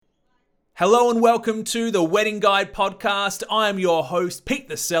Hello and welcome to the Wedding Guide podcast. I am your host, Pete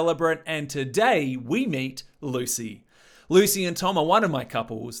the Celebrant, and today we meet Lucy. Lucy and Tom are one of my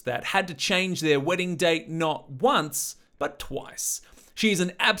couples that had to change their wedding date not once, but twice. She's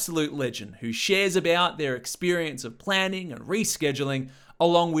an absolute legend who shares about their experience of planning and rescheduling,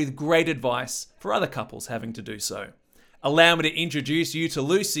 along with great advice for other couples having to do so. Allow me to introduce you to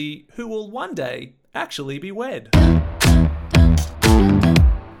Lucy, who will one day actually be wed.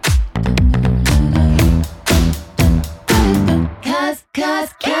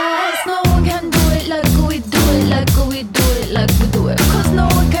 Cause no one can do it like we do it, like we do it, like we do it. Cause no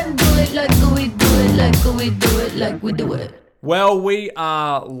one can do it like we do it, like we do it, like we do it. Well, we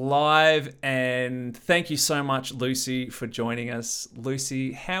are live, and thank you so much, Lucy, for joining us.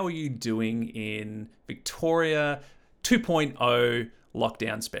 Lucy, how are you doing in Victoria 2.0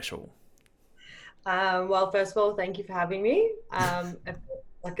 lockdown special? Well, first of all, thank you for having me. I feel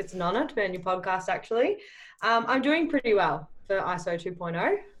like it's an honor to be on your podcast, actually. I'm doing pretty well for ISO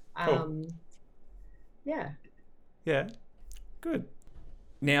 2.0. Cool. Yeah, good.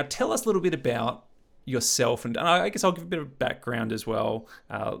 Now, tell us a little bit about yourself, and I guess I'll give a bit of background as well.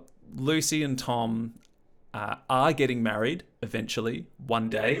 Lucy and Tom are getting married eventually, one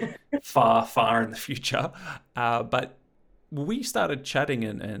day, far in the future. But we started chatting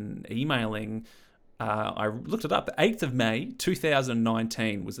and emailing. I looked it up. The 8th of May,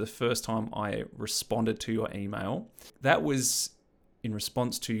 2019 was the first time I responded to your email. That was in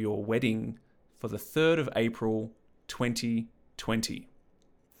response to your wedding for the 3rd of April, 2020.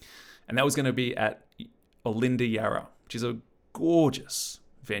 And that was going to be at Olinda Yarra, which is a gorgeous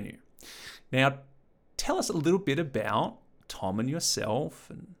venue. Now, tell us a little bit about Tom and yourself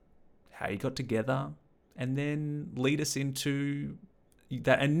and how you got together, and then lead us into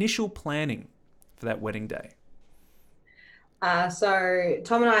that initial planning for that wedding day. So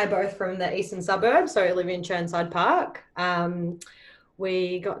Tom and I are both from the eastern suburbs, so we live in Chirnside Park.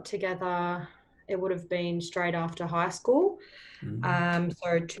 We got together, it would have been straight after high school.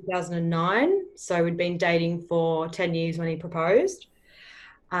 So 2009. So we'd been dating for 10 years when he proposed.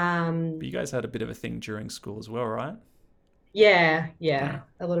 But you guys had a bit of a thing during school as well, right? Yeah,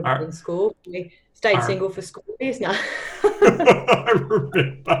 a little bit in school. We stayed single for school years now. I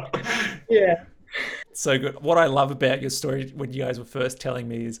remember. Yeah. So good. What I love about your story when you guys were first telling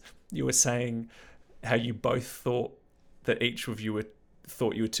me is you were saying how you both thought that each of you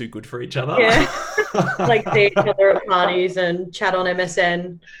thought you were too good for each other. Yeah. Like see each other at parties and chat on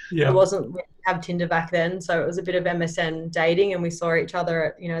MSN. Yeah. It wasn't, we didn't have Tinder back then, so it was a bit of MSN dating, and we saw each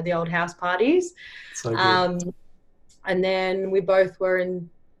other at, the old house parties. So good. And then we both were in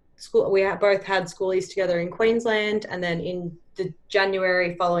school. We both had schoolies together in Queensland, and then in the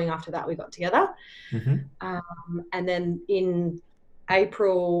January following after that, we got together. Mm-hmm. And then in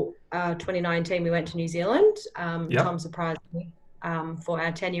April 2019, we went to New Zealand. Tom surprised me for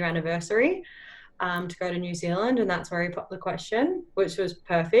our 10-year anniversary to go to New Zealand, and that's where he popped the question, which was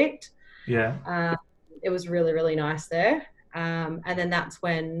perfect. Yeah. It was really, really nice there. And then that's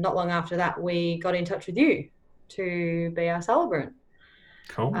when, not long after that, we got in touch with you to be our celebrant.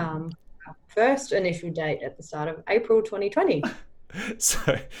 Cool. First initial date at the start of April 2020.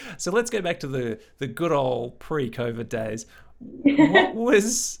 So let's go back to the good old pre-COVID days. What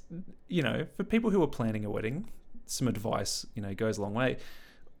was, for people who are planning a wedding, some advice, goes a long way.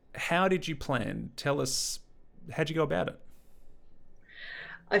 How did you plan? Tell us, how'd you go about it?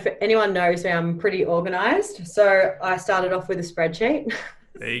 If anyone knows me, I'm pretty organised. So I started off with a spreadsheet.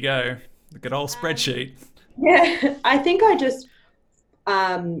 There you go. The good old spreadsheet. Yeah, I think I just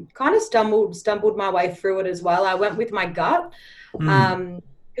kind of stumbled my way through it as well. I went with my gut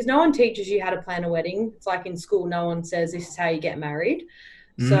because no one teaches you how to plan a wedding. It's like in school, no one says this is how you get married.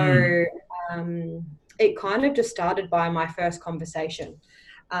 So it kind of just started by my first conversation,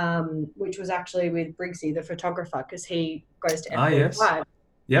 which was actually with Briggsy, the photographer, because he goes to F45. Yes.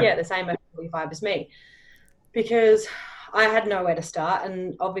 Yep. Yeah, the same F45 as me, because I had nowhere to start.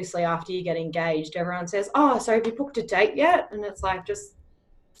 And obviously after you get engaged, everyone says, oh, so have you booked a date yet? And it's like, just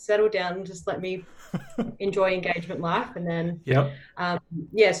settle down and just let me enjoy engagement life. And then,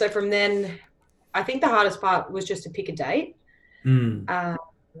 so from then, I think the hardest part was just to pick a date.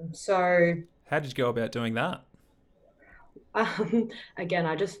 So how did you go about doing that? Again,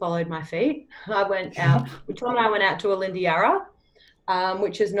 I just followed my feet. I went out, Tom and I went out to Olinda Yarra,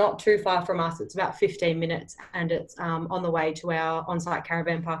 which is not too far from us. It's about 15 minutes, and it's on the way to our on-site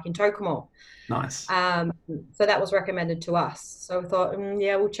caravan park in Tokemore. Nice. So that was recommended to us. So we thought,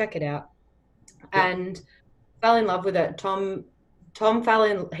 we'll check it out. Yep. And fell in love with it. Tom fell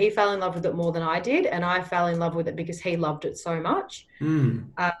in love with it more than I did, and I fell in love with it because he loved it so much.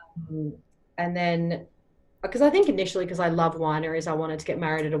 And then, because I think initially, because I love wineries, I wanted to get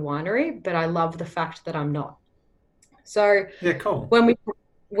married at a winery, but I love the fact that I'm not. So Yeah, cool. when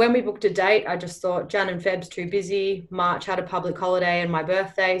we booked a date, I just thought Jan and Feb's too busy. March had a public holiday and my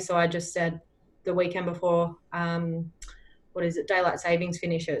birthday, so I just said the weekend before, daylight savings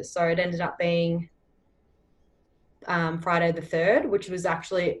finishes. So it ended up being Friday the 3rd, which was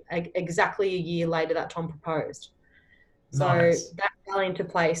actually exactly a year later that Tom proposed. So Nice. that fell into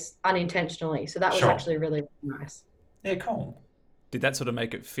place unintentionally. So that was Sure. actually really, really nice. Yeah, cool. Did that sort of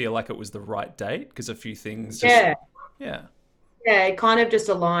make it feel like it was the right date? Because a few things just, Yeah, yeah. yeah, it kind of just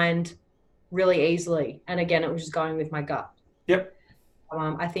aligned really easily. And again, it was just going with my gut. Yep.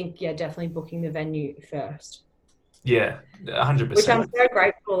 I think, yeah, definitely booking the venue first, Yeah, which I'm 100%. so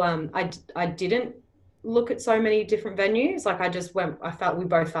grateful. I didn't look at so many different venues. Like I just went, we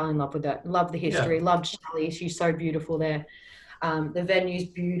both fell in love with it. Loved the Yeah. history, loved Shelley. She's so beautiful there. The venue's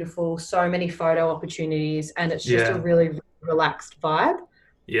beautiful, so many photo opportunities, and it's just a Yeah. really relaxed vibe,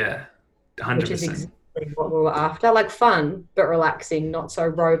 Yeah. which is 100%. exactly what we were after. Like fun, but relaxing, not so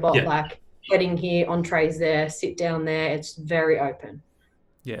robot Yeah. like getting here, entrees there, sit down there. It's very open.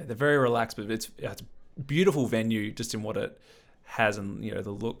 Yeah, they're very relaxed, but it's a beautiful venue just in what it has, and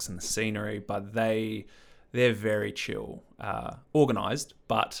the looks and the scenery. But they're very chill, organized,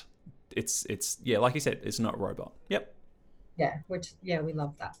 but it's yeah, like you said, it's not robot. Yep. Yeah, we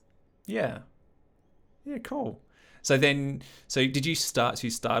love that. Yeah. Yeah. Cool. So did you start? So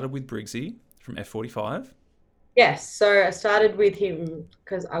you started with Briggsy from F45. Yes, so I started with him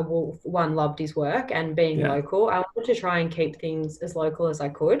because loved his work and being Yeah. local. I wanted to try and keep things as local as I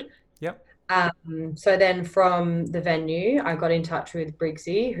could. Yep. So then from the venue, I got in touch with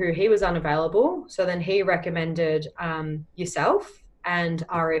Briggsy, who he was unavailable. So then he recommended yourself and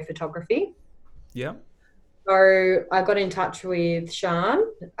RA Photography. Yep. So I got in touch with Shan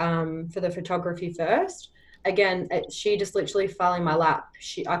for the photography first. Again, she just literally fell in my lap.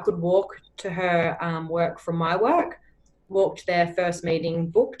 I could walk to her work from my work, walked there, first meeting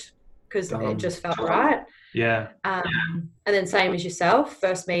booked because it just felt right. Yeah. And then same as yourself,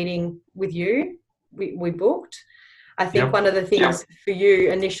 first meeting with you, we booked. I think Yep. one of the things for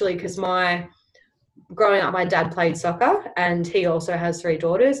you initially, because growing up, my dad played soccer and he also has 3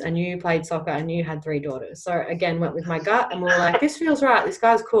 daughters, and you played soccer and you had 3 daughters. So again, went with my gut and we were like, this feels right. This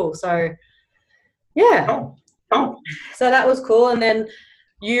guy's cool. So yeah. Oh. So that was cool. And then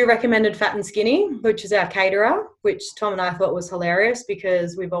you recommended Fat and Skinny, which is our caterer, which Tom and I thought was hilarious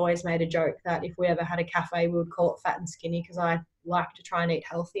because we've always made a joke that if we ever had a cafe, we would call it Fat and Skinny because I like to try and eat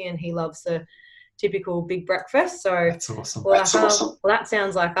healthy and he loves the typical big breakfast. So That's awesome. well, that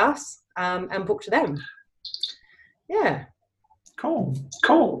sounds like us, and booked them. Yeah. Cool.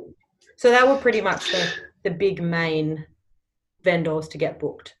 So that were pretty much the big main vendors to get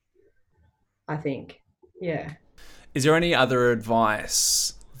booked, I think. Yeah. Is there any other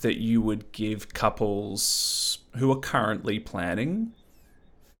advice that you would give couples who are currently planning?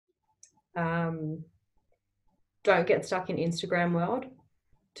 Don't get stuck in Instagram world.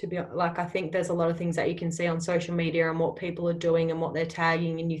 I think there's a lot of things that you can see on social media and what people are doing and what they're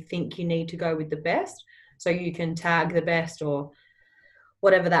tagging, and you think you need to go with the best. So you can tag the best or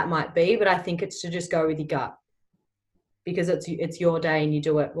whatever that might be. But I think it's to just go with your gut because it's your day and you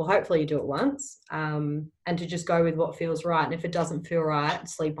do it. Well, hopefully you do it once, and to just go with what feels right. And if it doesn't feel right,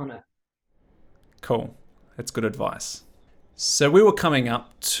 sleep on it. Cool. That's good advice. So we were coming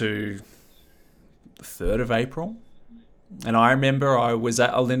up to the 3rd of April. And I remember I was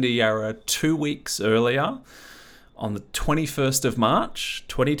at Alinda Yarra 2 weeks earlier on the 21st of March,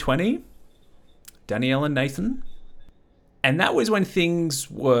 2020. Danielle and Nathan. And that was when things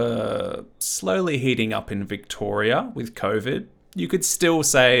were slowly heating up in Victoria with COVID. You could still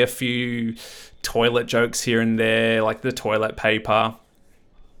say a few toilet jokes here and there, like the toilet paper.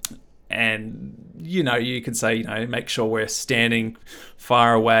 And, you could say, make sure we're standing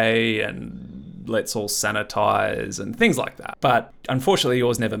far away and let's all sanitize and things like that. But unfortunately,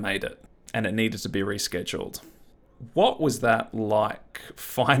 yours never made it and it needed to be rescheduled. What was that like,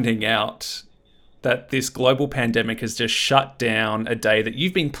 finding out that this global pandemic has just shut down a day that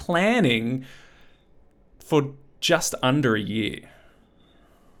you've been planning for just under a year?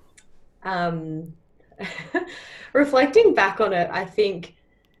 Reflecting back on it, I think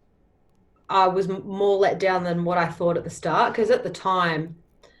I was more let down than what I thought at the start, because at the time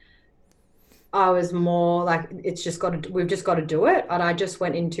I was more like, we've just got to do it. And I just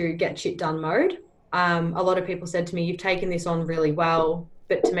went into get shit done mode. A lot of people said to me, you've taken this on really well.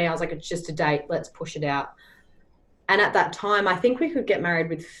 But to me, I was like, it's just a date. Let's push it out. And at that time, I think we could get married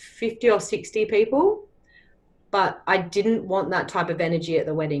with 50 or 60 people. but I didn't want that type of energy at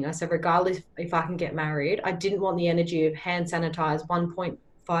the wedding. I said, regardless if I can get married, I didn't want the energy of hand sanitize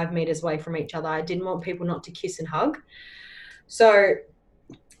 1.5 meters away from each other. I didn't want people not to kiss and hug. So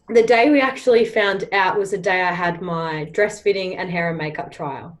the day we actually found out was the day I had my dress fitting and hair and makeup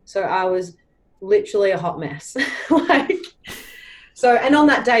trial. So I was literally a hot mess. And on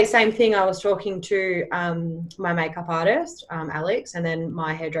that day, same thing, I was talking to my makeup artist, Alex, and then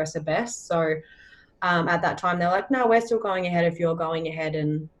my hairdresser, Bess. So at that time, they're like, no, we're still going ahead if you're going ahead.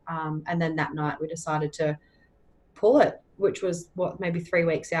 And then that night we decided to pull it, which was maybe 3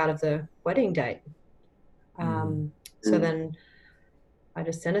 weeks out of the wedding date. So then I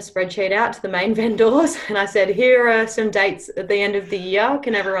just sent a spreadsheet out to the main vendors and I said, here are some dates at the end of the year.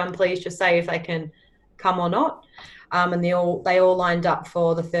 Can everyone please just say if they can come or not? And they all lined up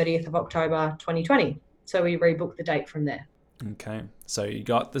for the 30th of October 2020. So we rebooked the date from there. Okay. So you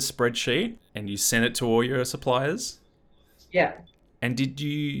got the spreadsheet and you sent it to all your suppliers? Yeah. And did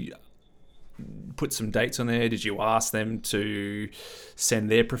you put some dates on there? Did you ask them to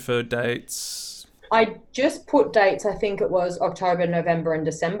send their preferred dates? I just put dates. I think it was October, November, and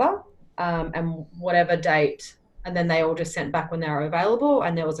December, and whatever date. And then they all just sent back when they were available.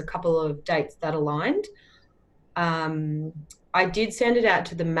 And there was a couple of dates that aligned. I did send it out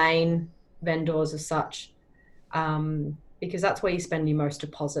to the main vendors as such, because that's where you spend your most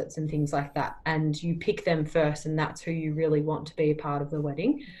deposits and things like that. And you pick them first, and that's who you really want to be a part of the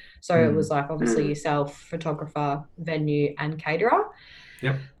wedding. So it was like obviously yourself, photographer, venue, and caterer.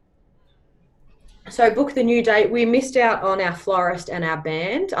 Yep. So book the new date. We missed out on our florist and our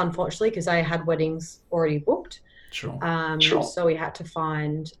band, unfortunately, because they had weddings already booked. Sure. So we had to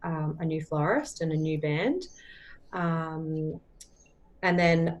find a new florist and a new band. And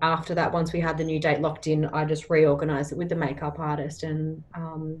then after that, once we had the new date locked in, I just reorganized it with the makeup artist and,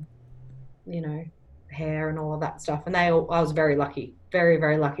 hair and all of that stuff. And I was very lucky, very,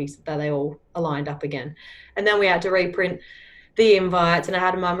 very lucky that they all aligned up again. And then we had to reprint the invites, and I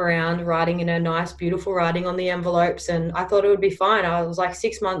had mum around writing in her nice, beautiful writing on the envelopes. And I thought it would be fine. I was like,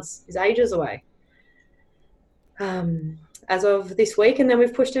 6 months is ages away. As of this week, and then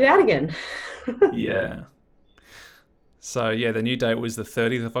we've pushed it out again. Yeah. So, yeah, the new date was the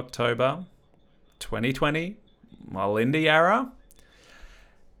 30th of October, 2020, Melinda Yarra,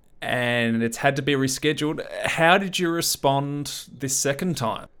 and it's had to be rescheduled. How did you respond this second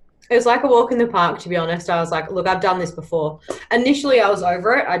time? It was like a walk in the park, to be honest. I was like, look, I've done this before. Initially, I was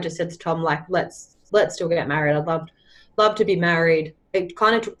over it. I just said to Tom, like, let's still get married. I'd love to be married. It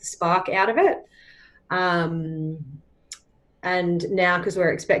kind of took the spark out of it. And now, because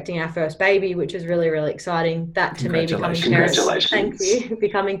we're expecting our first baby, which is really, really exciting, that to me, becoming parents, thank you,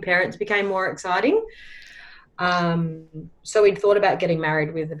 becoming parents became more exciting. So we'd thought about getting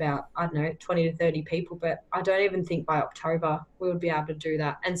married with about, 20 to 30 people, but I don't even think by October we would be able to do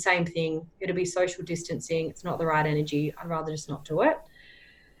that. And same thing, it'll be social distancing. It's not the right energy. I'd rather just not do it.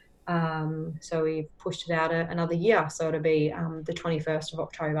 So we've pushed it out another year. So it'll be the 21st of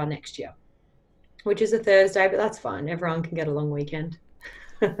October next year, which is a Thursday, but that's fine. Everyone can get a long weekend.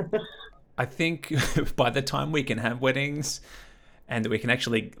 I think by the time we can have weddings and that we can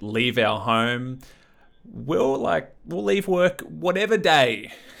actually leave our home, we'll leave work whatever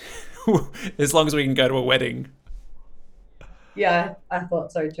day, as long as we can go to a wedding. Yeah, I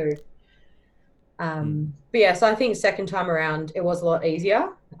thought so too. But yeah, so I think second time around it was a lot easier.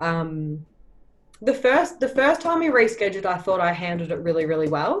 The first time we rescheduled, I thought I handled it really, really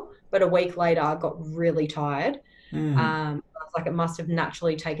well. But a week later, I got really tired. I was like, it must have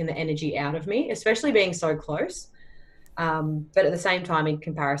naturally taken the energy out of me, especially being so close. But at the same time, in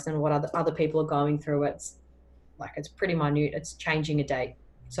comparison to what other people are going through, it's pretty minute. It's changing a date.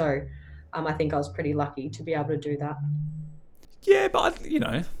 So I think I was pretty lucky to be able to do that. Yeah, but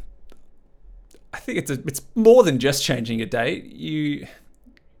I think it's more than just changing a date.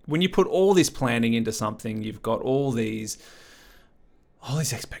 When you put all this planning into something, you've got all these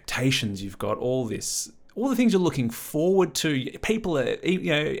expectations. You've got all the things you're looking forward to. People are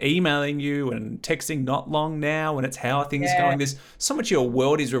emailing you and texting not long now, and it's how are things going. There's so much of your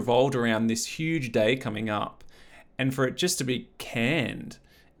world is revolved around this huge day coming up, and for it just to be canned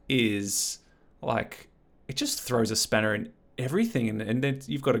is like, it just throws a spanner in everything, and then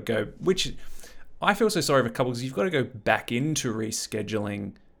you've got to go, which I feel so sorry for couples. You've got to go back into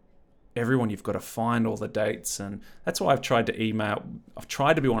rescheduling everyone. You've got to find all the dates, and that's why I've tried to be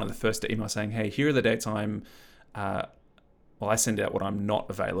one of the first to email saying, hey, here are the dates I send out what I'm not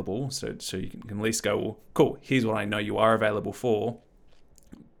available, so you can at least go, well, cool, here's what I know you are available for.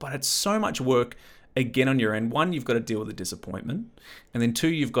 But it's so much work again on your end. One, you've got to deal with the disappointment, and then two,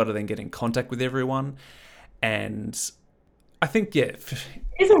 you've got to then get in contact with everyone. And I think, yeah,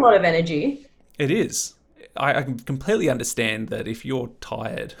 It's a lot of energy. it is. I can completely understand that if you're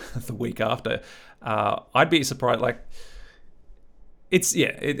tired the week after, I'd be surprised. Like, it's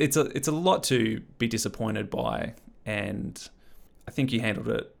a lot to be disappointed by, and I think you handled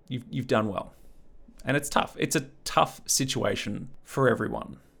it. You've done well, and it's tough. It's a tough situation for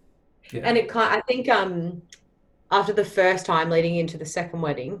everyone. Yeah. And I think after the first time leading into the second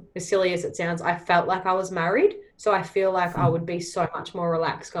wedding, as silly as it sounds, I felt like I was married. So I feel like I would be so much more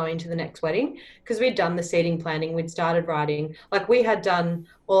relaxed going to the next wedding because we'd done the seating planning. We'd started writing, like we had done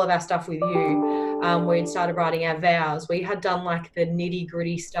all of our stuff with you. We'd started writing our vows. We had done like the nitty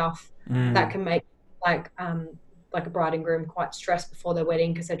gritty stuff that can make like a bride and groom quite stressed before their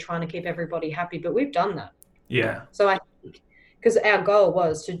wedding because they're trying to keep everybody happy. But we've done that. Yeah. So I think, because our goal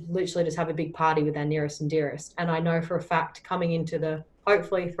was to literally just have a big party with our nearest and dearest. And I know for a fact coming into the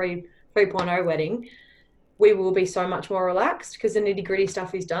hopefully 3.0 wedding, we will be so much more relaxed because the nitty gritty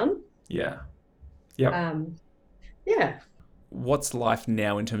stuff is done. Yeah. Yeah. Yeah. What's life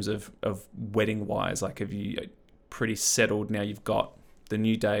now in terms of wedding wise? Like, have you pretty settled now? You've got the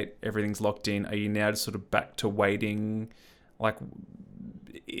new date, everything's locked in. Are you now just sort of back to waiting? Like,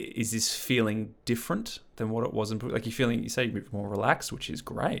 is this feeling different than what it was? Like, you say you're more relaxed, which is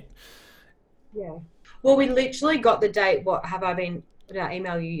great. Yeah. Well, we literally got the date. Did I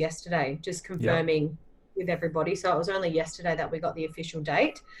email you yesterday? Just confirming with everybody. So it was only yesterday that we got the official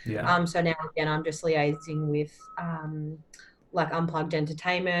date. Yeah. So now again, I'm just liaising with like Unplugged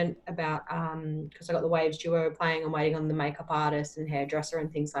Entertainment about because I got the Waves duo playing. I'm waiting on the makeup artist and hairdresser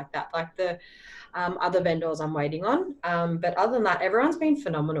and things like that. Like the other vendors I'm waiting on. But other than that, everyone's been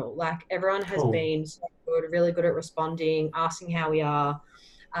phenomenal. Like everyone has been so good, really good at responding, asking how we are.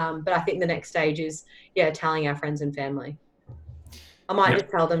 But I think the next stage is, telling our friends and family. I might just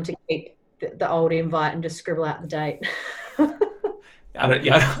tell them to keep the old invite and just scribble out the date. I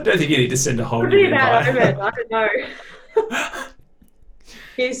don't think you need to send a whole new invite. I don't know.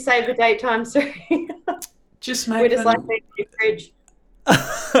 You save the date time, sorry. Just make We're just like the fridge.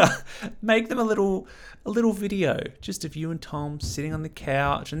 Make them a little video just of you and Tom sitting on the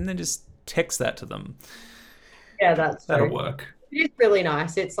couch, and then just text that to them. Yeah, that'll work. It is really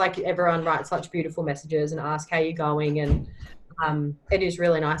nice. It's like everyone writes such beautiful messages and asks how you're going, and it is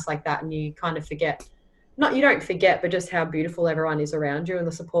really nice like that. And you kind of forget, you don't forget, but just how beautiful everyone is around you and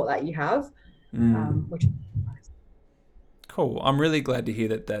the support that you have, which is nice. Cool. I'm really glad to hear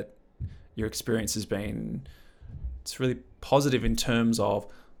that your experience has been, it's really positive in terms of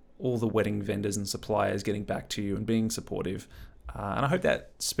all the wedding vendors and suppliers getting back to you and being supportive. And I hope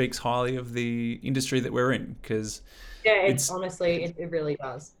that speaks highly of the industry that we're in, because it's honestly, it really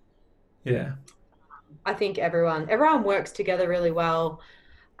does. Yeah. I think everyone works together really well.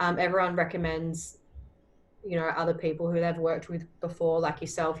 Everyone recommends, other people who they've worked with before, like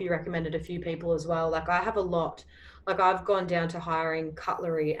yourself. You recommended a few people as well. Like I have a lot. Like I've gone down to hiring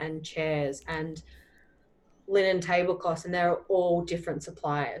cutlery and chairs and linen tablecloths, and they're all different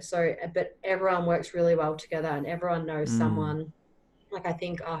suppliers. So, but everyone works really well together, and everyone knows someone. Like I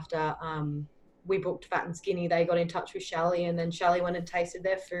think after we booked Fat and Skinny, they got in touch with Shally, and then Shally went and tasted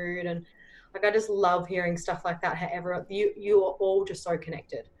their food. And like I just love hearing stuff like that. However, you are all just so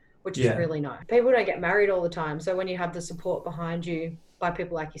connected, which is really nice. People don't get married all the time, so when you have the support behind you by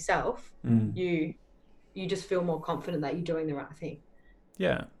people like yourself, you just feel more confident that you're doing the right thing.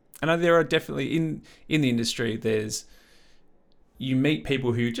 Yeah. And there are definitely in the industry, you meet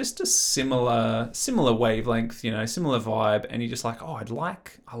people who just a similar wavelength, similar vibe, and you're just like, oh, I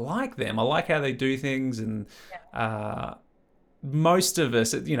like them. I like how they do things. And most of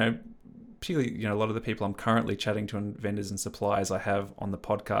us, particularly, a lot of the people I'm currently chatting to and vendors and suppliers I have on the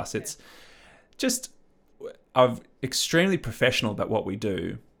podcast, it's just extremely professional about what we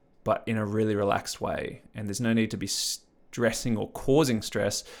do, but in a really relaxed way. And there's no need to be stressing or causing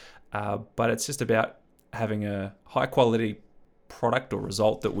stress, but it's just about having a high quality product or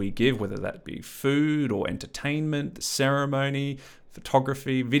result that we give, whether that be food or entertainment, ceremony,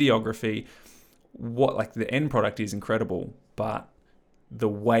 photography, videography. The end product is incredible, but the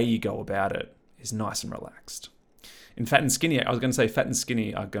way you go about it is nice and relaxed. In Fat and Skinny, I was going to say Fat and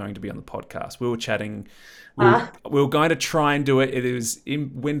Skinny are going to be on the podcast. We were chatting. We were going to try and do it. It was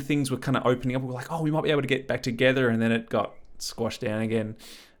when things were kind of opening up. We were like, oh, we might be able to get back together, and then it got squashed down again.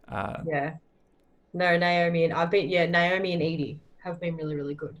 No, Naomi and Edie have been really,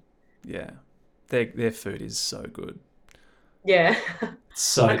 really good. Yeah, their food is so good. Yeah,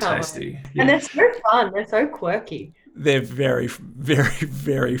 so tasty. Yeah. And they're so fun. They're so quirky. They're very, very,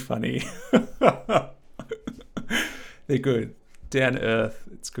 very funny. They're good, down to earth.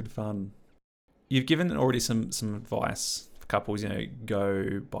 It's good fun. you've given already some advice for couples,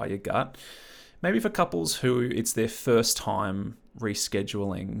 go by your gut. Maybe for couples who it's their first time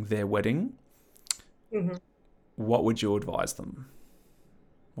rescheduling their wedding, Mm-hmm. what would you advise them?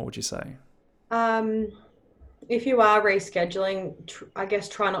 What would you say? If you are rescheduling, I guess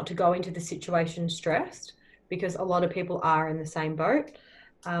try not to go into the situation stressed, because a lot of people are in the same boat.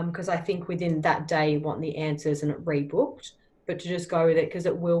 Because I think within that day you want the answers and it rebooked, but to just go with it because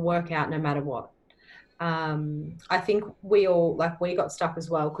it will work out no matter what. I think we got stuck as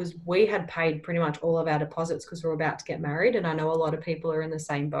well because we had paid pretty much all of our deposits because we were about to get married, and I know a lot of people are in the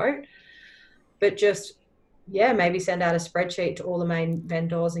same boat. But just, yeah, maybe send out a spreadsheet to all the main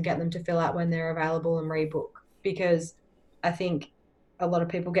vendors and get them to fill out when they're available and rebook, because I think a lot of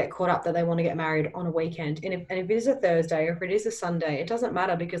people get caught up that they want to get married on a weekend. And if it is a Thursday or if it is a Sunday, it doesn't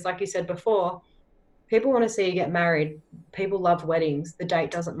matter, because like you said before, people want to see you get married. People love weddings. The date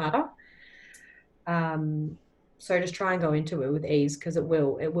doesn't matter. So just try and go into it with ease, because it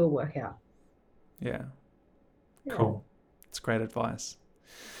will work out. Yeah. Cool. It's great advice.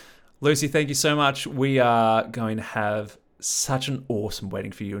 Lucy, thank you so much. We are going to have such an awesome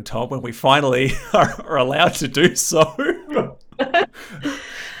wedding for you and Tom when we finally are allowed to do so. We will.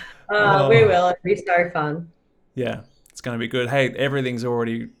 It'll be so fun. Yeah, it's going to be good. Hey, everything's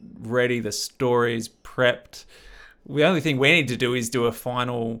already ready. The story's prepped. The only thing we need to do is do a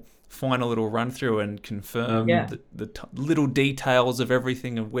final little run through and confirm the little details of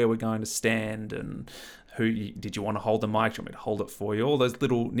everything, of where we're going to stand and did you want to hold the mic? Do you want me to hold it for you? All those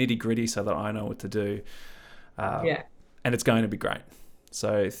little nitty gritty so that I know what to do. And it's going to be great.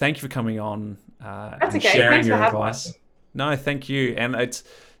 So thank you for coming on and sharing your advice. No, thank you. And it's,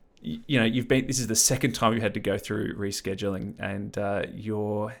 this is the second time you've had to go through rescheduling, and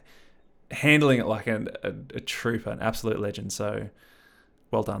you're handling it like a trooper, an absolute legend. So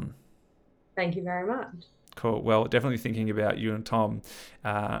well done. Thank you very much. Cool. Well, definitely thinking about you and Tom,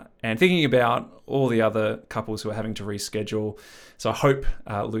 and thinking about all the other couples who are having to reschedule. So I hope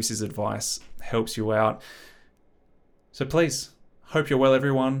Lucy's advice helps you out. So please, hope you're well,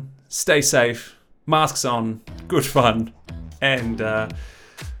 everyone. Stay safe. Masks on. Good fun. And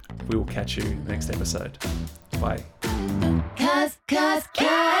we will catch you next episode. Bye. Cause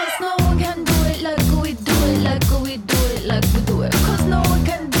no one can do it like we do it, like we do it, like we do it. Cause no one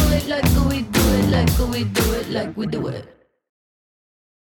can do it like we do it, like we do it, like we do it.